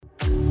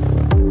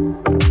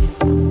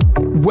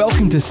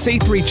Welcome to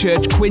C3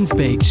 Church, Quinns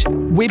Beach.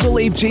 We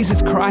believe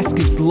Jesus Christ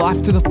gives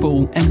life to the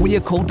full, and we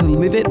are called to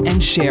live it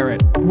and share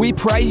it. We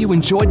pray you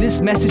enjoyed this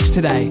message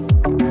today.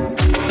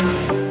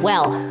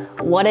 Well,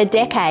 what a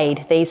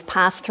decade these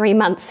past 3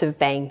 months have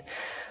been,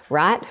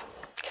 right?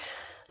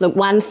 Look,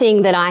 one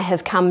thing that I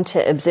have come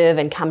to observe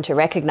and come to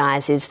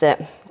recognise is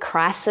that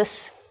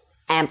crisis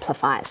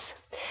amplifies.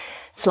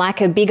 It's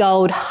like a big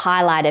old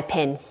highlighter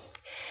pen.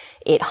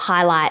 It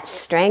highlights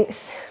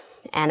strength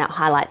and it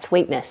highlights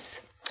weakness.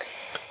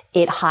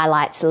 It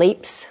highlights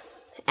leaps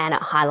and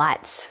it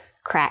highlights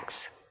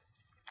cracks.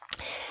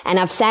 And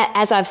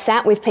as I've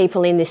sat with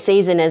people in this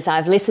season, as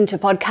I've listened to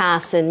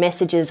podcasts and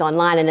messages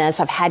online, and as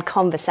I've had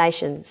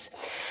conversations,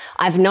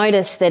 I've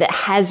noticed that it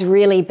has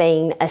really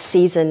been a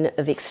season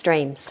of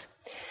extremes.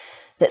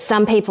 That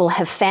some people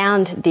have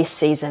found this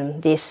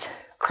season, this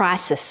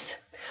crisis,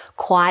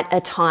 quite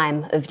a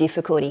time of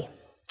difficulty.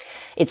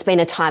 It's been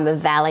a time of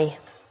valley.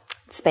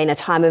 It's been a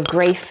time of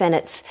grief, and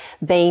it's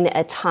been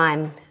a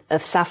time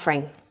of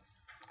suffering.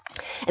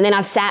 And then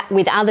I've sat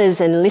with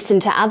others and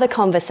listened to other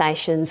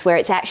conversations where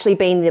it's actually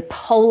been the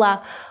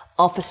polar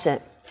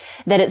opposite.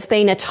 That it's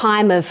been a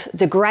time of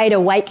the great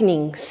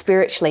awakening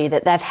spiritually,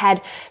 that they've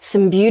had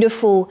some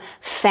beautiful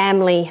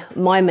family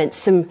moments,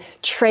 some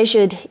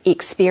treasured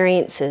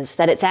experiences,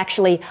 that it's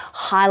actually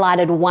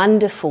highlighted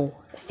wonderful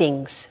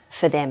things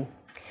for them.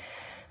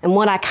 And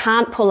what I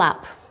can't pull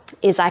up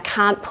is I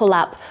can't pull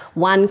up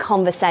one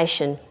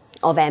conversation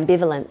of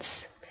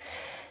ambivalence.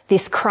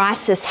 This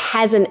crisis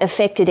hasn't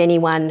affected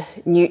anyone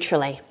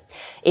neutrally.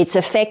 It's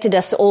affected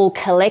us all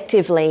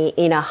collectively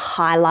in a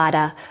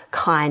highlighter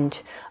kind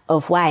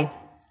of way.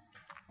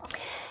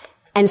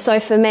 And so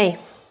for me,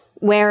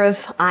 where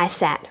have I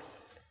sat?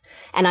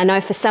 And I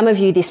know for some of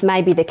you this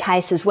may be the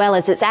case as well,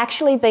 as it's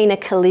actually been a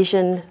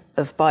collision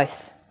of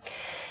both.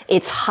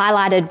 It's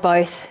highlighted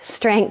both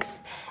strength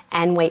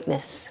and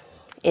weakness.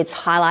 It's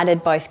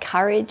highlighted both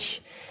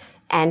courage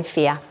and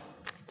fear.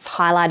 It's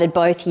highlighted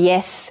both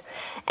yes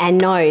and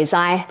no's.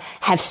 I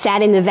have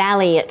sat in the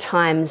valley at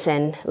times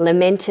and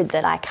lamented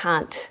that I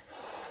can't.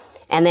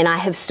 And then I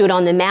have stood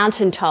on the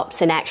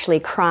mountaintops and actually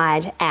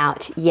cried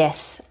out,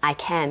 yes, I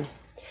can.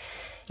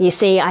 You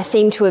see, I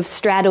seem to have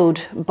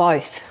straddled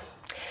both.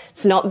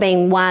 It's not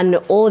been one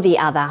or the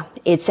other.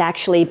 It's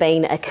actually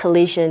been a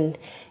collision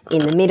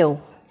in the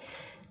middle.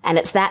 And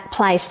it's that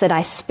place that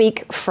I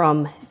speak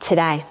from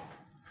today.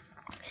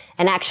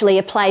 And actually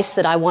a place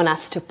that I want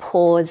us to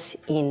pause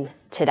in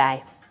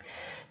today.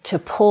 To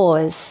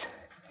pause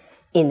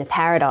in the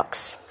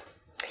paradox.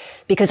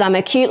 Because I'm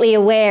acutely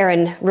aware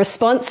and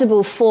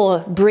responsible for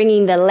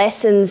bringing the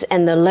lessons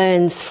and the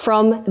learns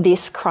from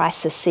this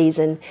crisis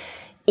season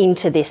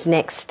into this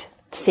next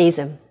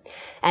season.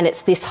 And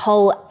it's this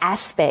whole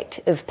aspect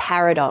of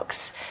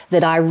paradox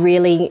that I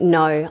really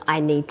know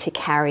I need to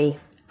carry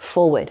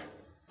forward.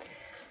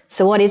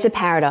 So what is a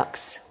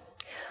paradox?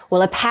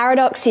 Well, a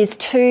paradox is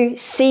two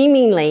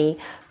seemingly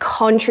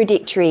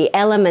contradictory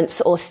elements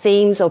or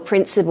themes or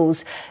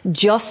principles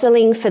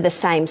jostling for the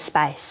same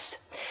space.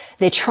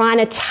 They're trying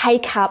to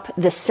take up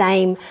the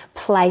same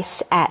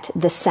place at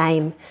the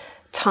same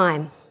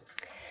time.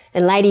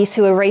 And ladies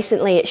who are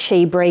recently at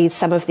She Breathes,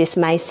 some of this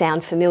may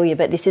sound familiar,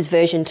 but this is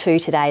version 2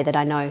 today that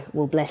I know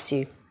will bless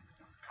you.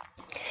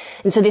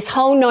 And so this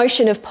whole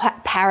notion of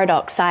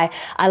paradox, I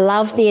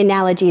love the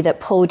analogy that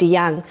Paul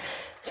DeYoung,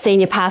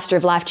 senior pastor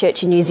of Life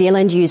Church in New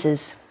Zealand,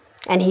 uses.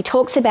 And he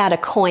talks about a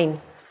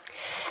coin.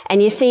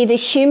 And you see the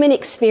human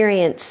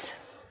experience,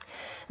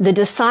 the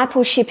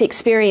discipleship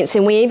experience,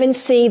 and we even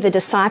see the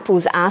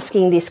disciples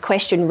asking this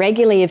question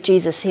regularly of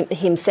Jesus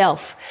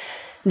himself.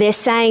 They're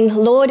saying,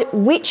 Lord,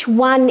 which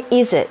one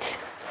is it?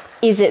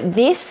 Is it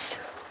this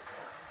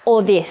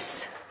or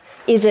this?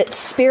 Is it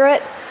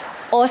spirit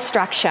or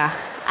structure?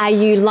 Are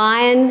you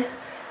lion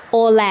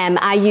or lamb?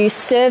 Are you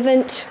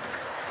servant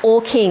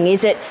or king?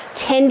 Is it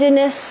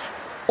tenderness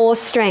or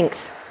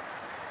strength?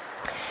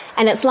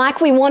 And it's like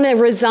we want to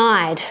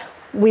reside.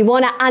 We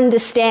want to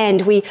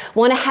understand. We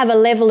want to have a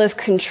level of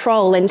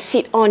control and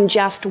sit on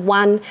just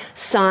one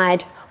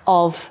side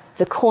of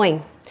the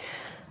coin.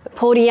 But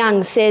Paul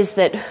DeYoung says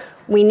that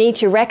we need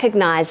to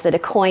recognise that a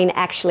coin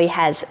actually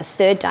has a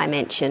third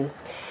dimension,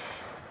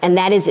 and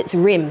that is its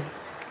rim.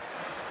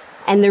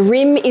 And the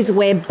rim is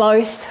where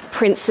both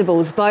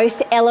principles,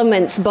 both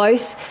elements,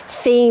 both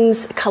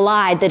themes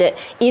collide, that it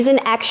isn't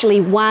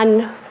actually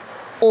one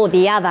or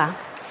the other.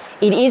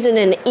 It isn't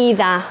an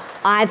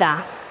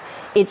either.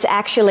 It's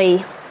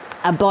actually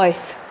a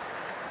both.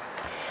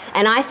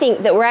 And I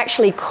think that we're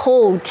actually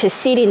called to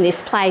sit in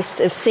this place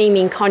of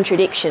seeming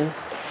contradiction,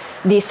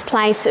 this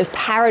place of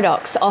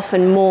paradox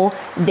often more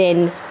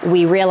than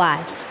we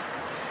realise.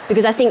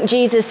 Because I think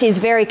Jesus is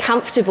very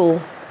comfortable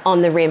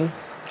on the rim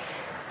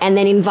and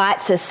then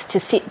invites us to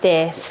sit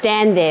there,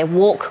 stand there,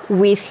 walk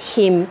with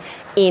him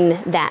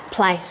in that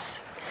place.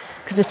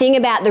 Because the thing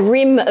about the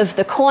rim of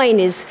the coin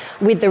is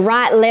with the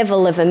right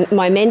level of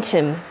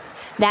momentum,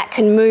 that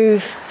can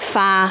move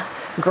far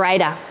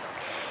greater.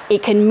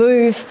 It can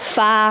move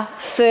far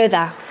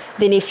further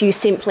than if you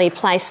simply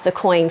place the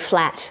coin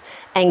flat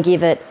and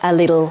give it a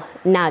little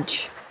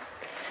nudge.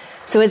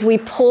 So as we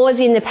pause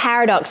in the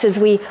paradox, as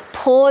we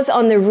pause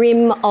on the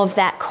rim of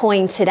that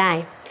coin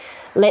today,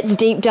 let's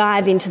deep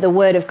dive into the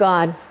Word of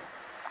God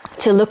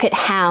to look at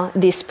how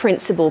this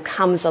principle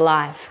comes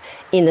alive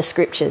in the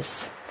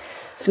Scriptures.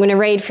 So I'm going to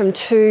read from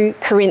 2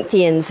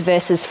 Corinthians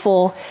verses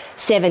 4,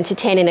 7 to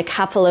 10 in a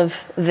couple of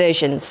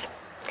versions.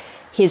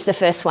 Here's the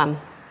first one.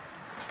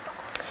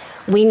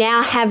 We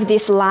now have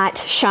this light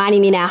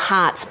shining in our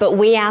hearts, but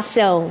we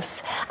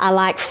ourselves are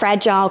like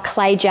fragile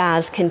clay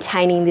jars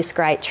containing this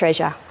great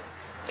treasure.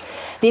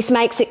 This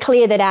makes it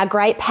clear that our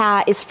great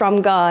power is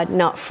from God,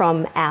 not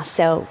from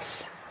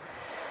ourselves.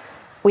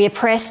 We are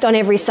pressed on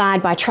every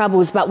side by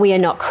troubles, but we are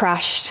not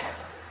crushed.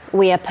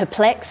 We are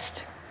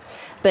perplexed,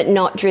 but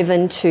not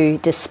driven to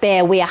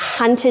despair. We are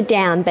hunted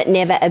down, but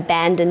never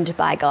abandoned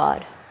by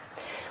God.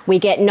 We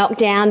get knocked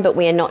down, but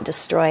we are not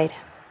destroyed.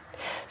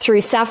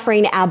 Through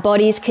suffering, our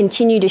bodies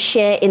continue to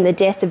share in the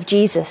death of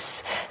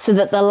Jesus, so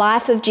that the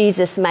life of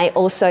Jesus may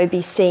also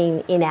be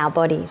seen in our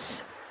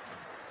bodies.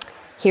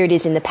 Here it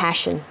is in the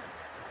Passion.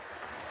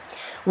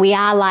 We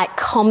are like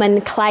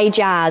common clay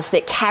jars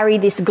that carry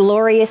this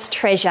glorious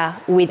treasure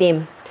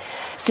within,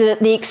 so that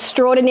the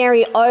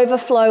extraordinary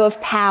overflow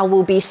of power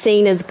will be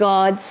seen as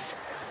God's,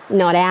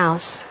 not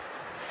ours.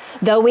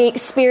 Though we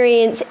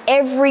experience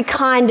every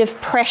kind of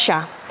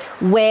pressure,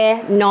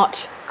 we're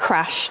not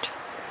crushed.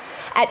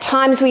 At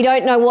times we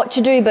don't know what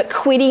to do, but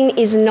quitting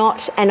is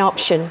not an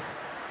option.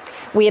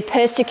 We are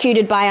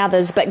persecuted by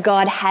others, but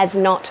God has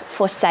not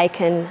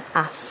forsaken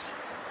us.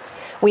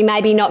 We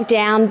may be knocked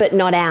down, but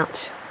not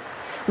out.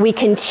 We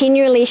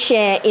continually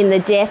share in the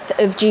death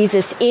of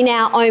Jesus in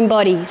our own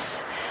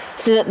bodies,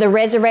 so that the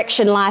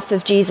resurrection life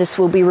of Jesus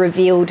will be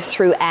revealed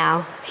through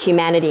our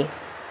humanity.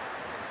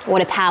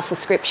 What a powerful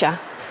scripture.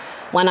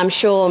 One I'm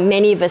sure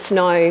many of us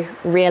know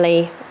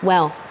really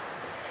well.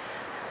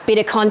 Bit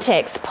of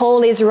context.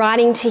 Paul is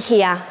writing to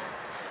here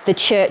the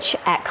church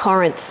at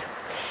Corinth.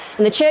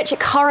 And the church at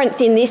Corinth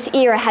in this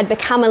era had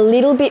become a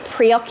little bit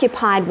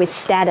preoccupied with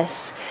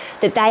status,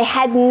 that they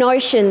had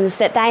notions,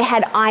 that they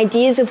had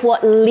ideas of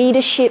what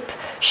leadership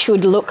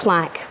should look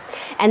like.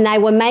 And they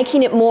were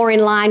making it more in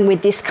line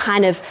with this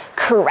kind of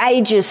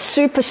courageous,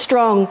 super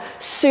strong,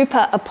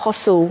 super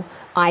apostle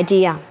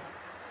idea.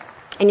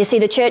 And you see,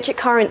 the church at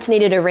Corinth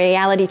needed a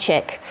reality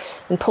check,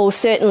 and Paul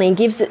certainly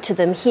gives it to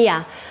them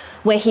here,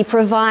 where he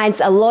provides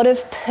a lot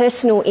of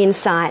personal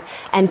insight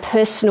and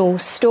personal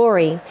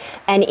story,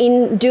 and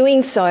in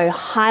doing so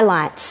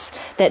highlights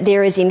that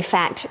there is in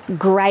fact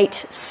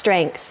great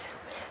strength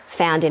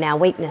found in our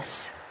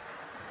weakness.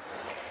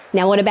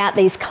 Now, what about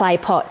these clay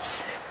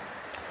pots?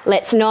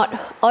 Let's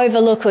not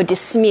overlook or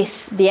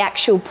dismiss the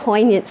actual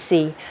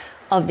poignancy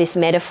of this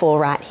metaphor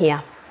right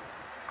here.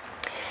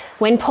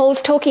 When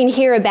Paul's talking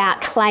here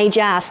about clay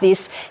jars,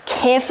 this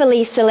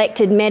carefully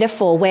selected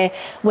metaphor where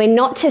we're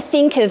not to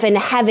think of and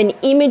have an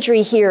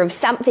imagery here of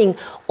something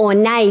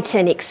ornate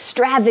and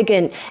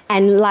extravagant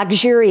and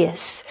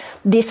luxurious.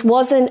 This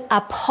wasn't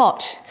a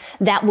pot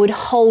that would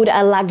hold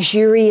a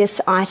luxurious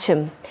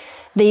item.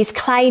 These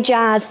clay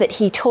jars that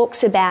he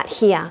talks about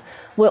here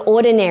were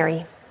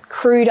ordinary,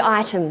 crude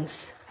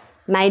items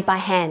made by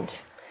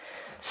hand,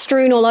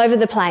 strewn all over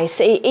the place,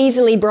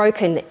 easily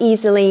broken,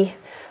 easily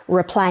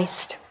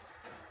replaced.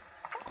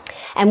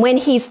 And when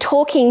he's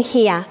talking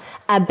here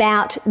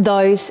about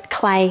those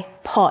clay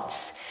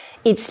pots,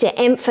 it's to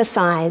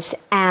emphasize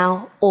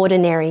our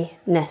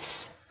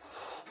ordinariness,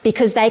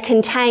 because they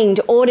contained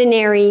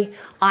ordinary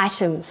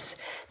items.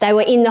 They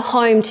were in the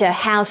home to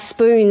house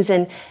spoons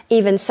and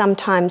even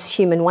sometimes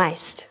human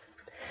waste.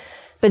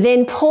 But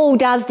then Paul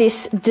does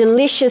this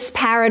delicious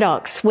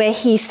paradox where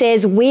he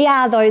says we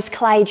are those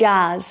clay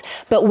jars,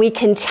 but we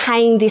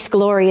contain this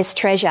glorious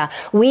treasure.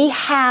 We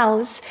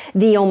house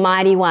the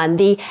Almighty One,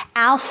 the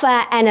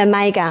Alpha and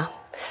Omega.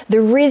 The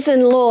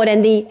risen Lord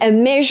and the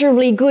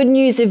immeasurably good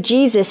news of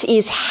Jesus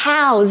is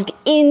housed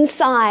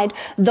inside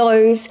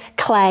those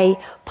clay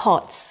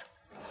pots.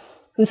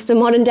 And so the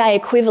modern day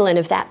equivalent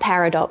of that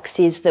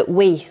paradox is that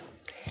we,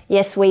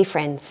 yes we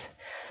friends,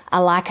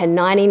 are like a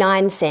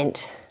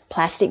 99-cent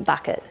plastic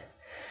bucket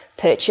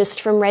purchased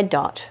from Red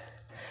Dot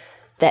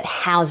that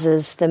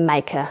houses the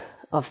maker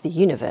of the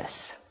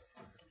universe.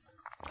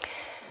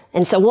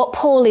 And so what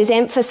Paul is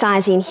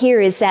emphasizing here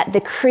is that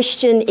the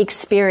Christian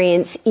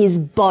experience is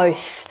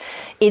both.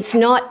 It's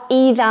not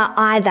either,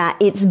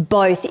 it's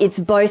both. It's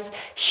both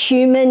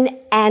human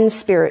and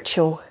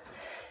spiritual.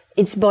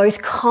 It's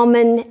both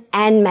common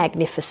and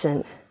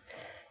magnificent.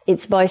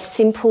 It's both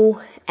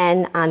simple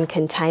and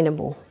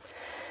uncontainable.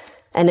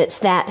 And it's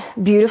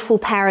that beautiful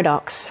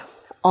paradox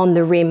on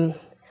the rim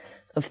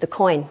of the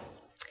coin.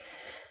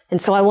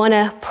 And so I want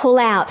to pull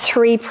out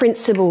 3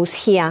 principles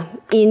here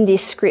in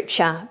this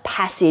scripture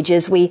passage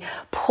as we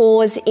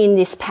pause in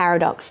this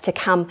paradox to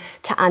come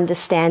to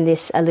understand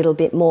this a little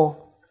bit more.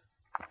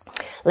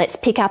 Let's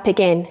pick up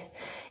again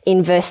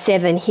in verse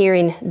 7 here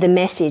in the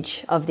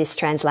Message of this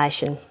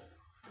translation.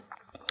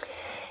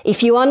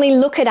 If you only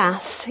look at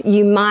us,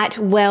 you might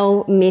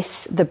well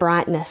miss the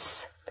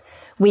brightness.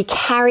 We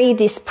carry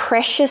this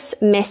precious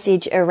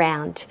message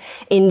around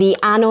in the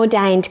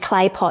unordained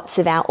clay pots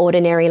of our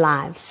ordinary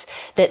lives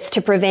that's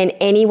to prevent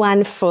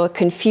anyone from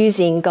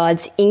confusing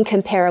God's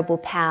incomparable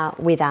power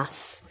with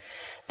us.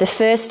 The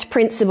first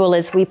principle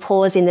as we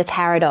pause in the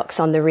paradox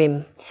on the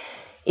rim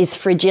is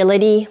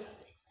fragility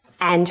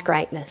and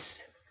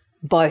greatness.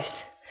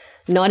 Both.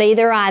 Not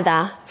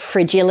either,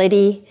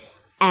 fragility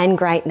and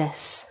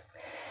greatness.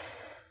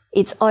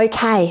 It's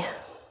okay.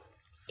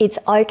 It's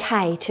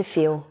okay to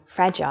feel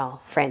fragile,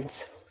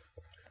 friends.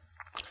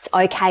 It's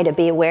okay to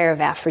be aware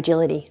of our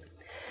fragility.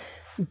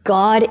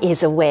 God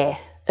is aware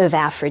of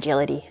our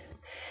fragility.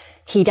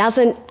 He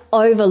doesn't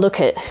overlook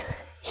it.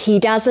 He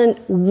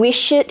doesn't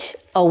wish it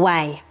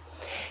away.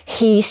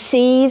 He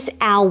sees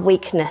our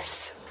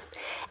weakness,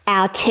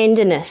 our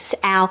tenderness,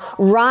 our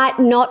right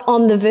not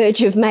on the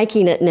verge of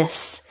making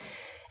itness,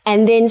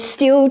 and then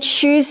still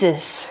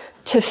chooses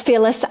to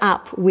fill us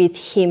up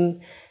with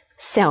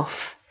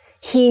himself.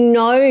 He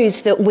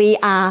knows that we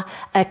are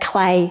a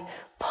clay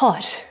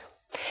pot.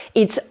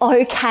 It's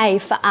okay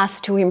for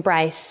us to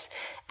embrace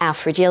our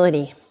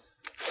fragility.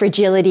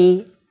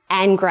 Fragility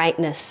and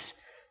greatness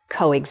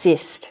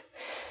coexist.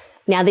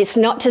 Now, that's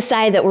not to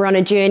say that we're on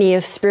a journey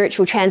of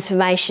spiritual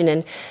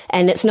transformation,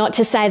 and it's not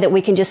to say that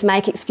we can just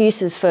make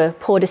excuses for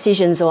poor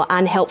decisions or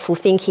unhelpful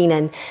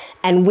thinking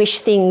and wish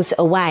things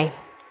away.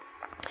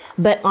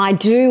 But I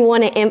do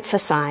want to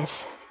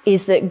emphasize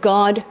is that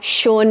God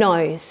sure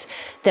knows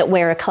that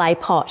we're a clay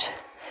pot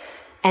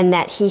and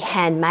that he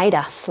handmade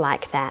us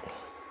like that.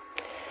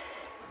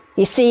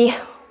 You see,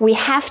 we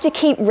have to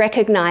keep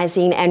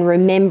recognizing and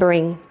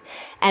remembering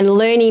and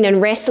learning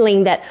and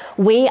wrestling that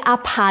we are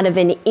part of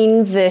an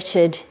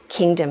inverted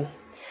kingdom,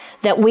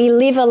 that we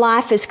live a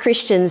life as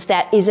Christians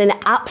that is an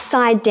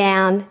upside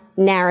down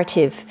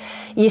narrative.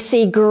 You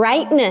see,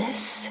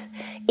 greatness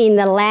in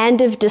the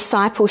land of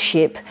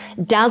discipleship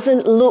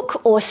doesn't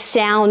look or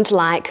sound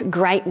like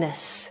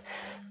greatness.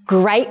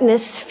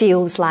 Greatness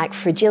feels like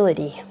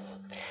fragility.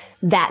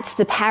 That's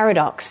the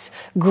paradox.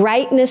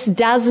 Greatness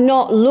does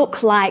not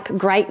look like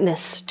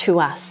greatness to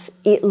us.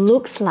 It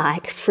looks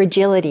like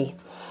fragility.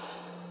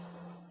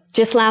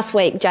 Just last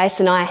week,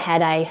 Jason and I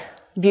had a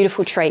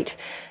beautiful treat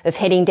of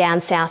heading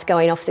down south,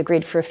 going off the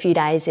grid for a few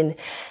days in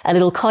a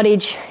little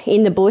cottage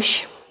in the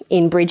bush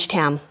in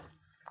Bridgetown.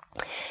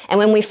 And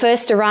when we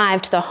first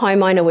arrived, the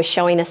homeowner was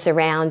showing us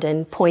around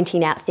and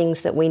pointing out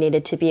things that we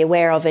needed to be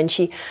aware of. And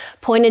she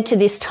pointed to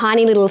this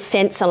tiny little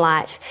sensor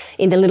light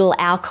in the little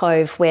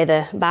alcove where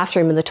the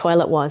bathroom and the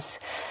toilet was.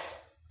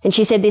 And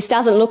she said, this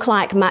doesn't look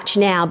like much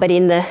now, but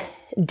in the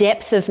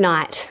depth of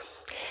night,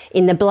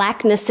 in the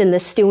blackness and the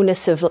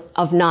stillness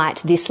of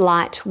night, this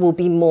light will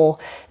be more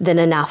than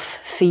enough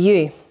for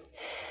you.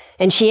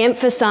 And she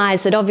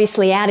emphasised that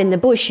obviously out in the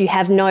bush, you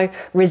have no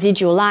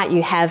residual light,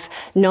 you have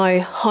no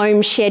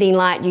home shedding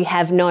light, you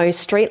have no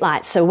street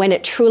light. So when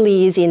it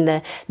truly is in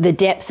the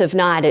depth of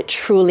night, it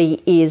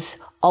truly is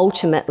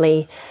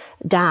ultimately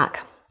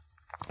dark.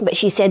 But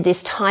she said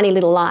this tiny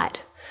little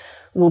light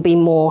will be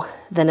more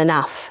than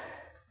enough.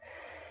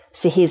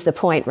 So here's the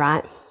point,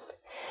 right?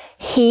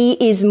 He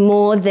is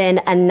more than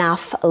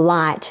enough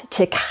light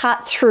to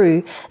cut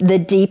through the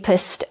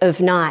deepest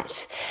of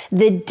night.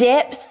 The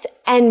depth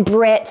and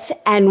breadth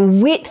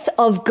and width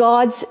of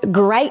God's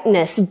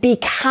greatness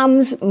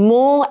becomes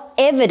more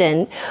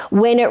evident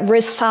when it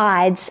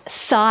resides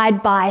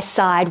side by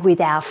side with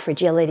our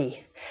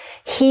fragility.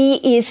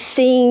 He is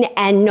seen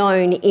and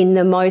known in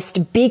the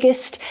most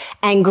biggest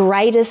and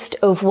greatest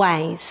of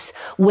ways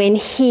when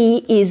he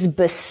is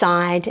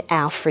beside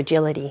our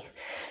fragility.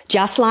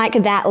 Just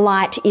like that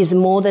light is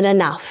more than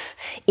enough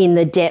in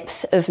the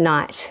depth of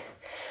night.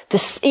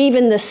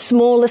 Even the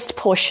smallest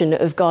portion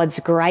of God's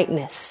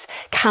greatness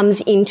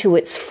comes into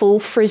its full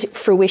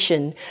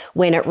fruition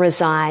when it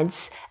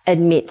resides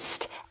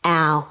amidst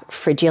our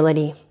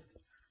fragility.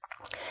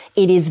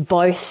 It is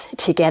both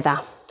together.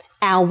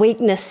 Our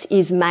weakness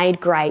is made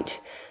great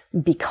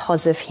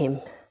because of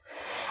him.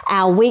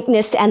 Our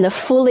weakness and the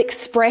full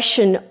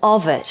expression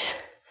of it,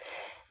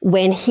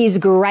 when his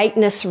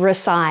greatness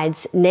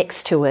resides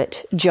next to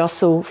it,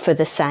 jostle for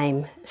the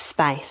same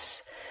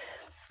space.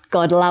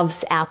 God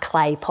loves our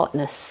clay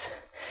potness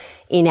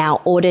in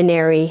our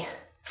ordinary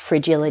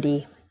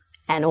fragility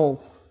and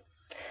all.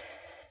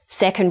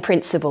 Second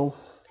principle,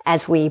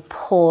 as we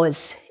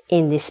pause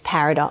in this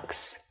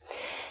paradox,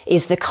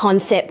 is the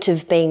concept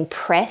of being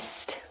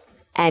pressed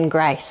and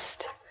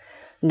graced.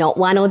 Not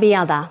one or the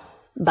other,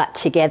 but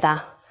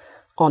together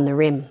on the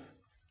rim.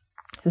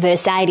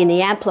 Verse 8 in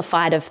the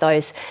Amplified of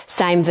those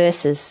same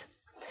verses.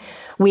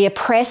 We are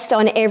pressed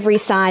on every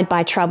side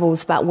by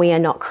troubles, but we are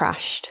not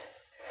crushed.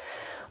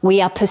 We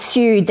are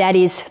pursued, that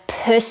is,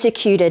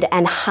 persecuted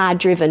and hard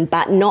driven,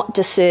 but not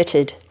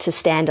deserted to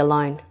stand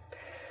alone.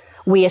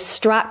 We are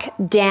struck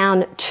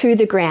down to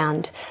the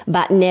ground,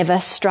 but never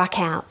struck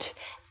out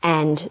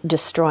and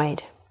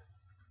destroyed.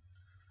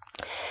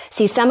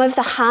 See, some of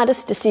the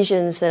hardest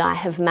decisions that I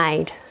have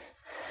made,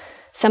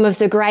 some of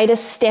the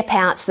greatest step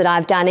outs that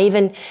I've done,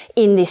 even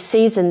in this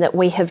season that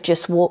we have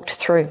just walked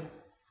through,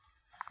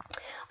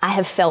 I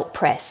have felt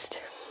pressed.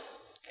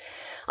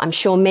 I'm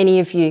sure many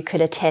of you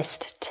could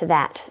attest to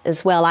that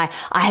as well. I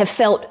have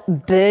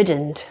felt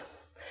burdened.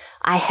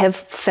 I have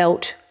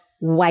felt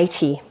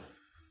weighty.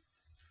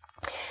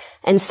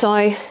 And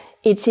so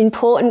it's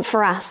important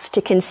for us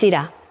to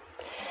consider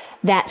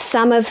that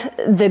some of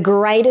the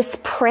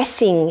greatest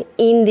pressing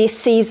in this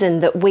season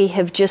that we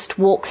have just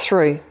walked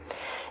through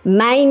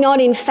may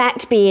not in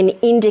fact be an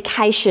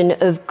indication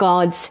of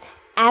God's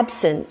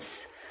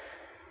absence,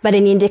 but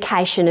an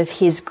indication of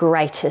his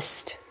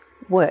greatest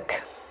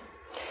work.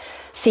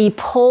 See,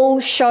 Paul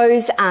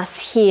shows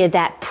us here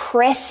that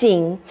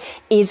pressing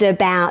is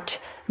about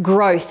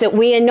growth, that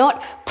we are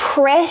not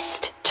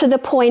pressed to the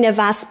point of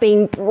us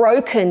being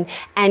broken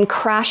and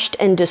crushed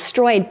and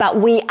destroyed, but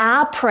we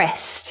are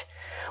pressed.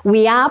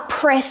 We are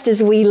pressed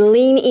as we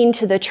lean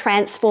into the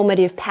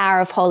transformative power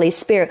of Holy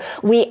Spirit.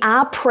 We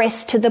are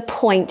pressed to the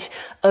point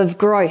of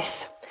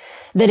growth,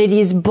 that it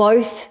is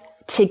both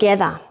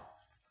together.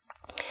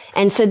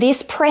 And so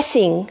this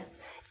pressing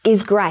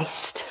is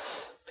graced.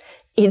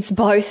 It's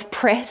both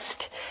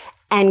pressed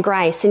and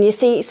grace. And you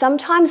see,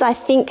 sometimes I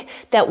think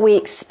that we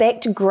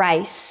expect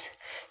grace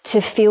to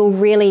feel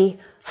really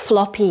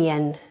floppy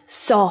and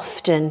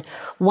soft and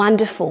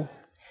wonderful.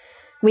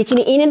 We can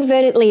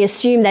inadvertently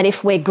assume that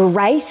if we're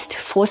graced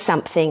for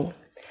something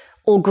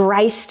or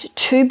graced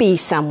to be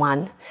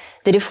someone,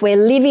 that if we're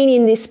living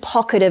in this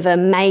pocket of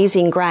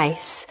amazing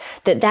grace,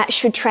 that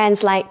should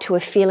translate to a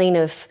feeling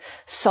of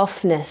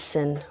softness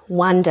and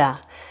wonder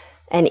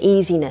and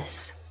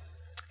easiness.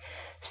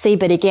 See,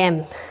 but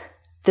again,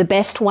 the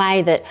best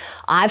way that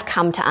I've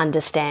come to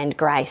understand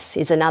grace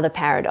is another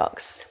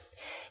paradox.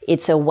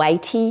 It's a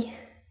weighty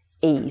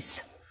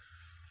ease.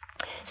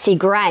 See,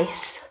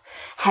 grace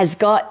has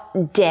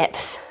got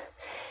depth.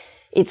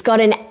 It's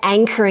got an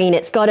anchoring.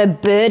 It's got a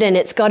burden.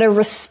 It's got a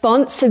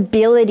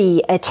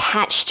responsibility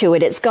attached to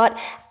it. It's got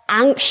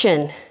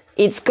unction.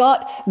 It's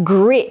got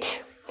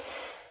grit.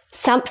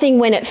 Something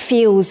when it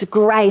feels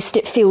graced,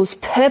 it feels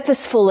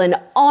purposeful and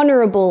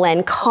honourable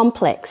and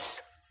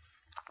complex.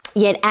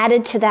 Yet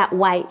added to that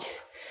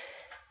weight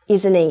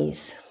is an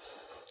ease,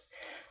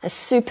 a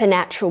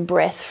supernatural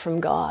breath from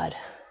God,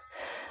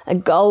 a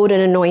golden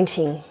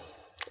anointing,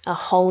 a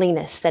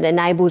holiness that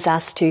enables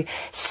us to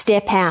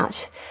step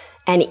out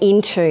and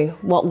into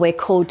what we're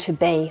called to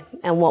be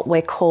and what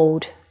we're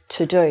called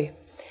to do.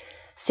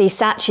 See,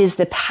 such is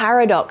the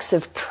paradox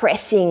of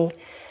pressing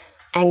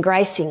and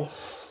gracing.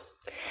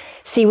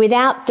 See,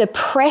 without the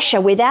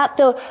pressure, without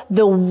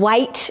the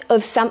weight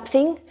of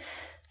something,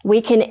 we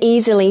can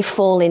easily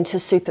fall into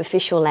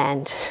superficial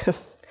land.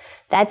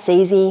 That's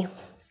easy.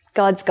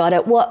 God's got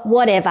it.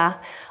 Whatever.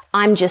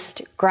 I'm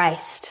just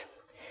graced.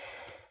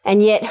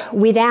 And yet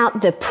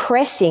without the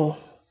pressing,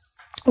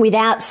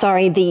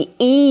 the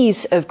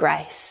ease of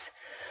grace,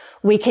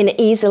 we can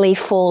easily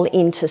fall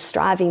into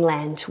striving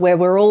land where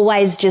we're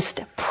always just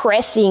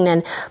pressing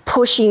and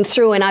pushing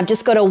through, and I've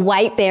just got to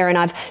weight bear and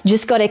I've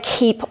just got to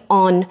keep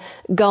on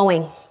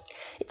going.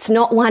 It's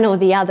not one or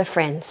the other,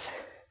 friends.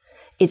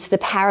 It's the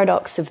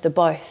paradox of the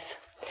both.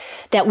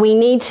 That we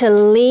need to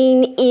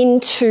lean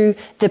into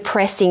the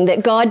pressing,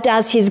 that God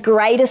does his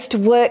greatest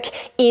work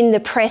in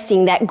the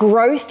pressing, that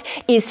growth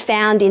is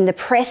found in the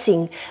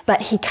pressing,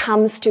 but he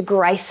comes to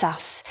grace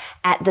us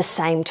at the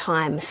same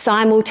time,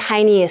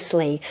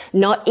 simultaneously,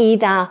 not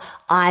either,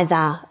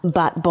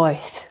 but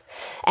both.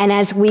 And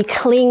as we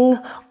cling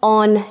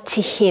on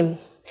to him,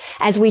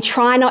 as we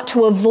try not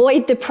to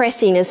avoid the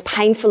pressing, as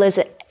painful as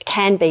it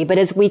can be, but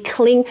as we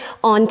cling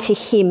on to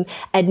him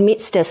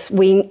amidst it,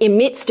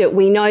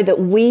 we know that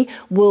we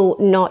will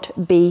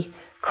not be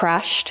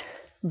crushed,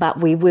 but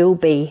we will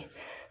be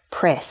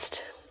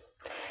pressed.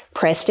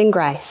 Pressed in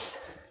grace.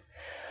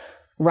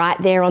 Right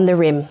there on the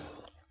rim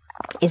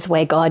is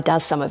where God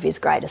does some of his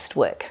greatest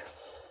work.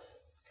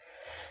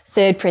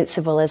 Third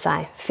principle as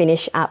I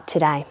finish up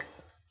today.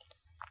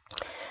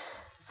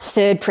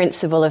 Third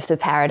principle of the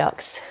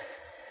paradox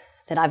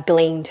that I've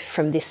gleaned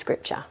from this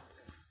scripture.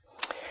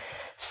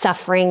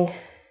 Suffering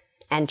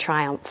and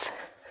triumph.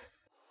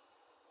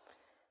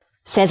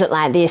 Says it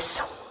like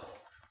this: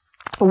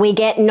 we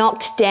get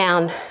knocked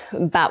down,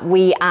 but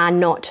we are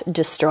not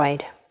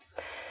destroyed.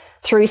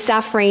 Through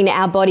suffering,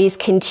 our bodies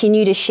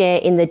continue to share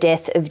in the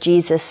death of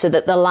Jesus so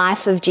that the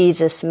life of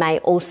Jesus may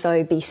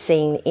also be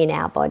seen in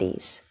our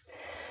bodies.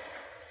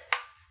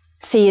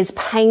 See, as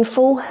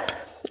painful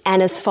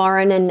and as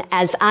foreign and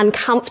as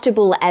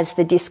uncomfortable as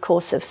the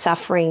discourse of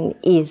suffering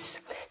is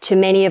to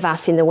many of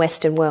us in the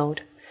Western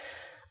world,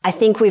 I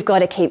think we've got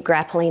to keep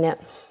grappling it.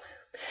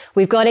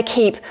 We've got to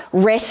keep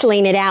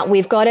wrestling it out.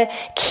 We've got to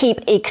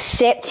keep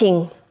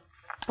accepting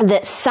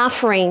that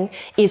suffering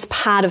is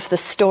part of the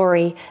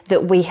story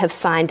that we have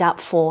signed up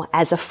for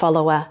as a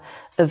follower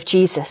of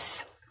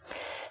Jesus.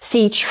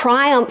 See,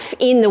 triumph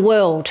in the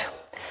world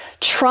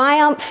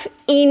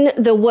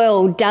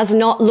does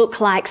not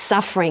look like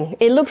suffering.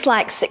 It looks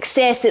like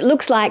success. It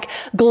looks like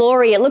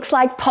glory. It looks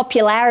like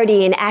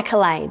popularity and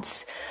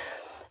accolades.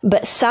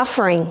 But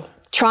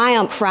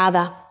triumph,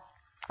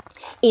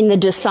 In the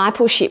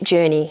discipleship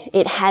journey,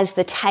 it has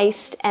the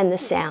taste and the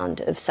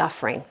sound of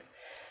suffering.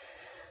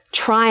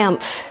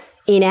 Triumph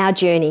in our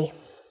journey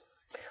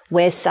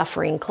wears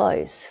suffering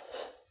clothes.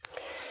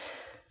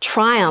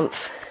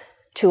 Triumph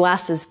to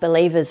us as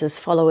believers, as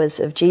followers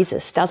of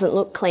Jesus, doesn't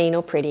look clean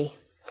or pretty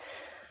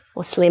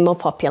or slim or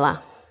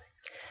popular.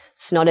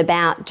 It's not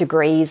about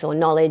degrees or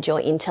knowledge or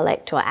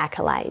intellect or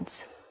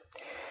accolades.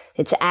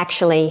 It's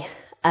actually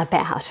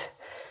about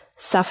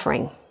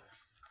suffering.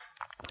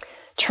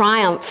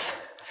 Triumph,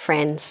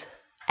 friends,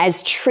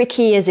 as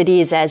tricky as it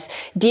is, as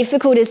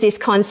difficult as this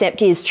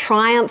concept is,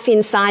 triumph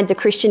inside the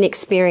Christian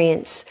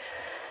experience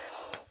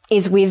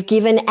is we've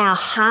given our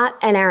heart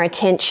and our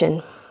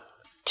attention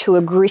to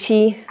a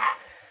gritty,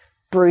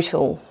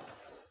 brutal,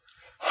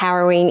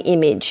 harrowing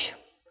image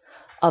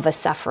of a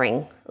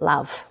suffering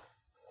love.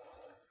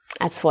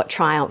 That's what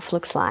triumph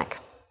looks like.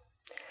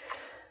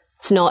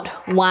 It's not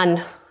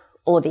one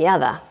or the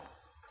other.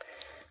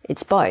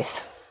 It's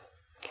both.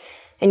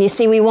 And you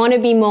see, we want to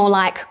be more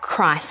like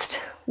Christ.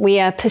 We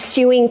are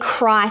pursuing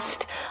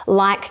Christ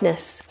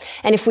likeness.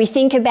 And if we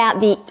think about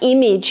the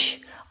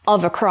image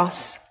of a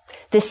cross,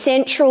 the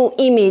central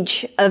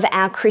image of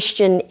our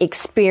Christian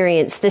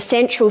experience, the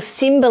central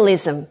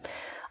symbolism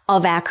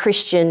of our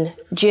Christian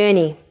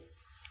journey,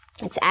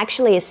 it's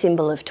actually a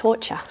symbol of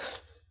torture.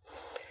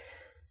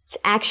 It's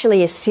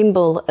actually a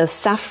symbol of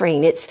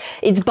suffering. It's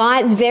by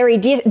its very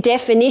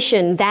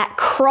definition, that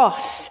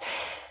cross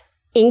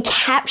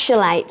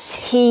encapsulates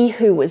he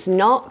who was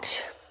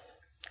knocked,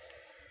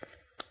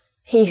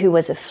 he who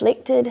was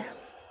afflicted,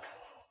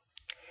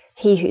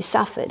 he who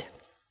suffered.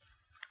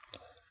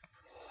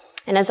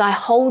 And as I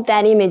hold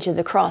that image of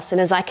the cross,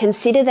 and as I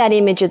consider that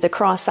image of the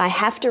cross, I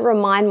have to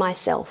remind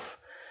myself,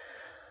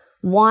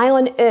 why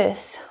on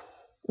earth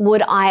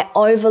would I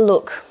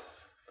overlook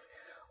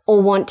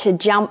or want to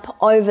jump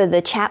over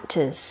the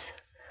chapters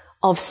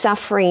of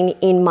suffering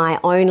in my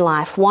own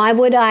life? Why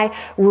would I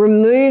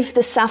remove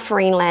the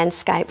suffering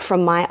landscape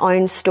from my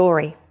own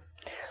story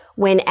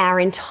when our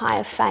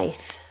entire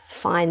faith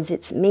finds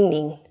its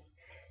meaning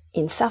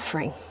in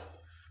suffering?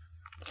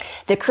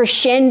 The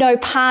crescendo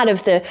part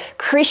of the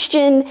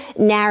Christian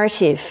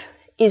narrative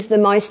is the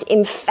most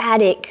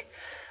emphatic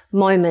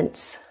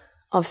moments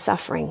of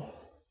suffering.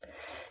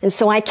 And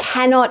so I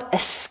cannot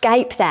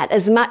escape that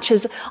as much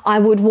as I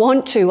would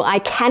want to. I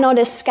cannot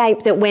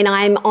escape that when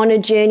I'm on a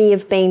journey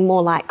of being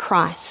more like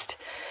Christ,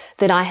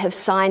 that I have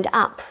signed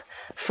up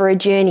for a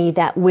journey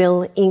that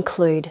will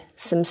include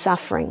some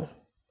suffering.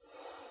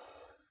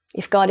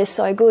 If God is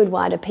so good,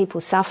 why do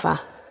people suffer?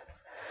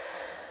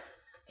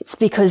 It's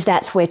because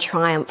that's where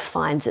triumph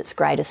finds its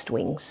greatest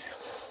wings.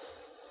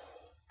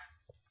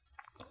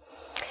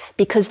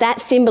 Because that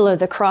symbol of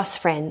the cross,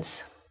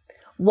 friends,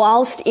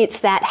 whilst it's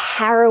that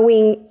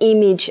harrowing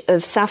image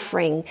of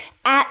suffering,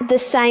 at the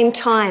same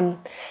time,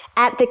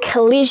 at the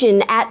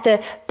collision, at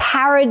the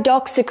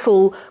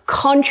paradoxical,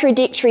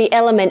 contradictory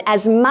element,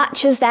 as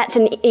much as that's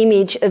an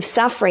image of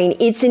suffering,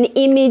 it's an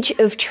image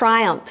of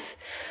triumph.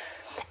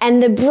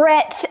 And the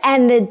breadth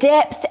and the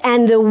depth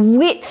and the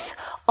width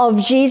of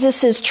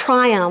Jesus'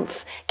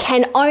 triumph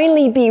can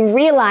only be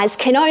realized,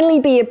 can only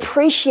be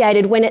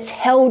appreciated when it's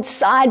held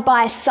side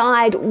by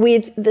side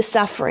with the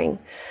suffering.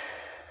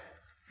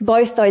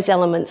 Both those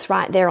elements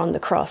right there on the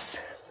cross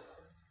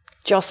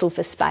jostle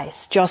for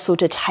space, jostle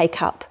to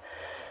take up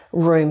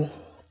room,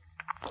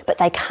 but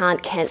they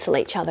can't cancel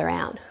each other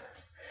out.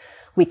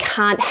 We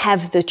can't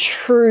have the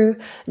true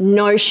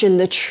notion,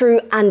 the true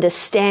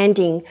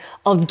understanding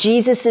of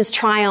Jesus'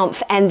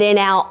 triumph and then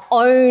our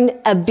own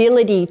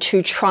ability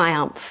to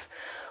triumph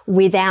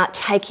without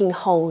taking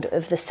hold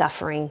of the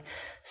suffering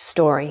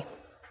story.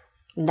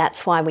 And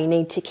that's why we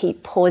need to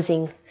keep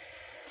pausing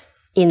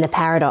in the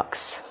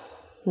paradox.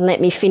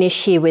 Let me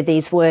finish here with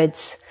these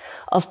words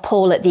of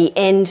Paul at the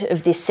end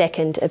of this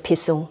second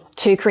epistle,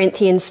 2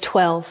 Corinthians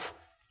 12,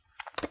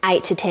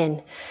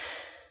 8-10.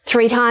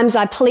 3 times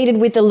I pleaded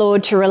with the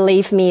Lord to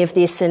relieve me of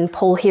this, and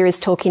Paul here is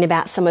talking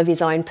about some of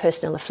his own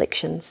personal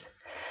afflictions.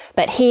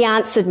 But he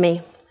answered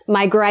me,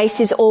 my grace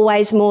is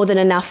always more than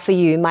enough for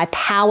you. My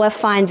power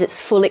finds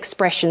its full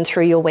expression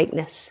through your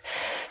weakness.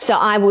 So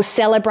I will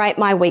celebrate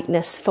my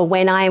weakness, for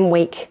when I am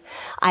weak,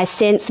 I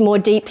sense more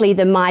deeply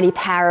the mighty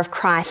power of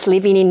Christ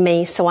living in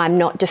me, so I'm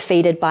not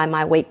defeated by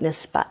my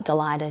weakness, but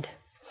delighted.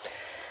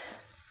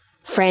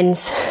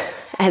 Friends,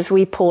 as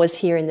we pause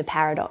here in the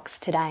paradox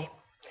today,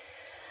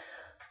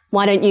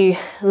 why don't you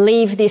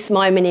leave this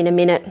moment in a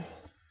minute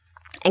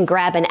and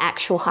grab an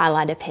actual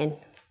highlighter pen.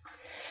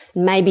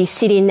 Maybe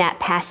sit in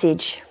that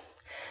passage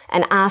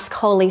and ask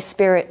Holy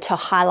Spirit to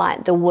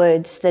highlight the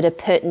words that are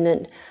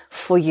pertinent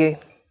for you.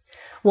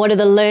 What are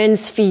the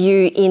learns for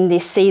you in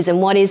this season?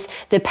 What is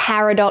the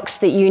paradox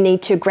that you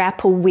need to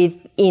grapple with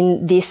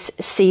in this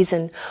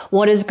season?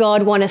 What does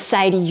God want to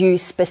say to you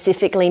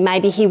specifically?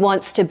 Maybe he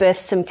wants to birth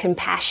some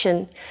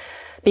compassion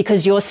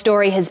because your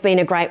story has been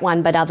a great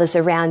one, but others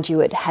around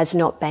you it has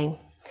not been.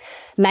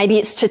 Maybe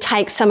it's to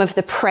take some of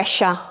the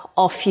pressure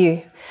off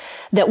you,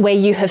 that where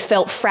you have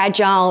felt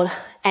fragile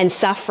and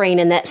suffering,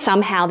 and that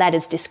somehow that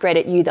has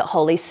discredited you, that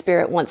Holy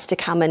Spirit wants to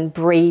come and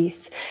breathe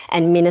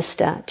and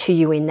minister to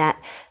you in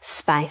that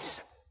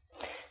space.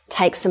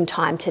 Take some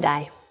time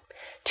today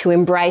to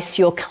embrace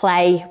your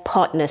clay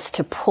potness,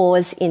 to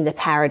pause in the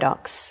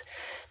paradox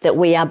that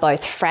we are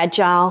both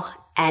fragile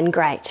and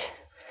great,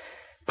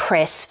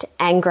 pressed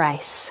and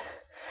grace,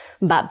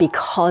 but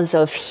because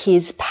of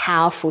his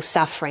powerful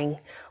suffering,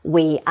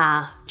 we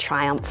are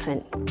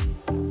triumphant.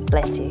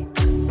 Bless you.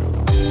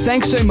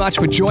 Thanks so much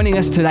for joining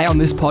us today on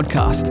this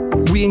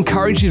podcast. We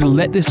encourage you to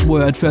let this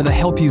word further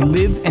help you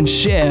live and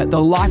share the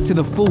life to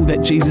the full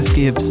that Jesus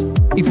gives.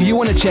 If you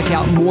want to check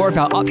out more of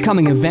our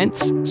upcoming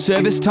events,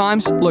 service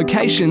times,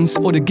 locations,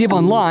 or to give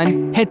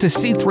online, head to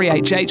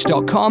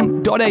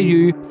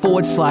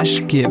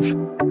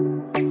c3hh.com.au/give.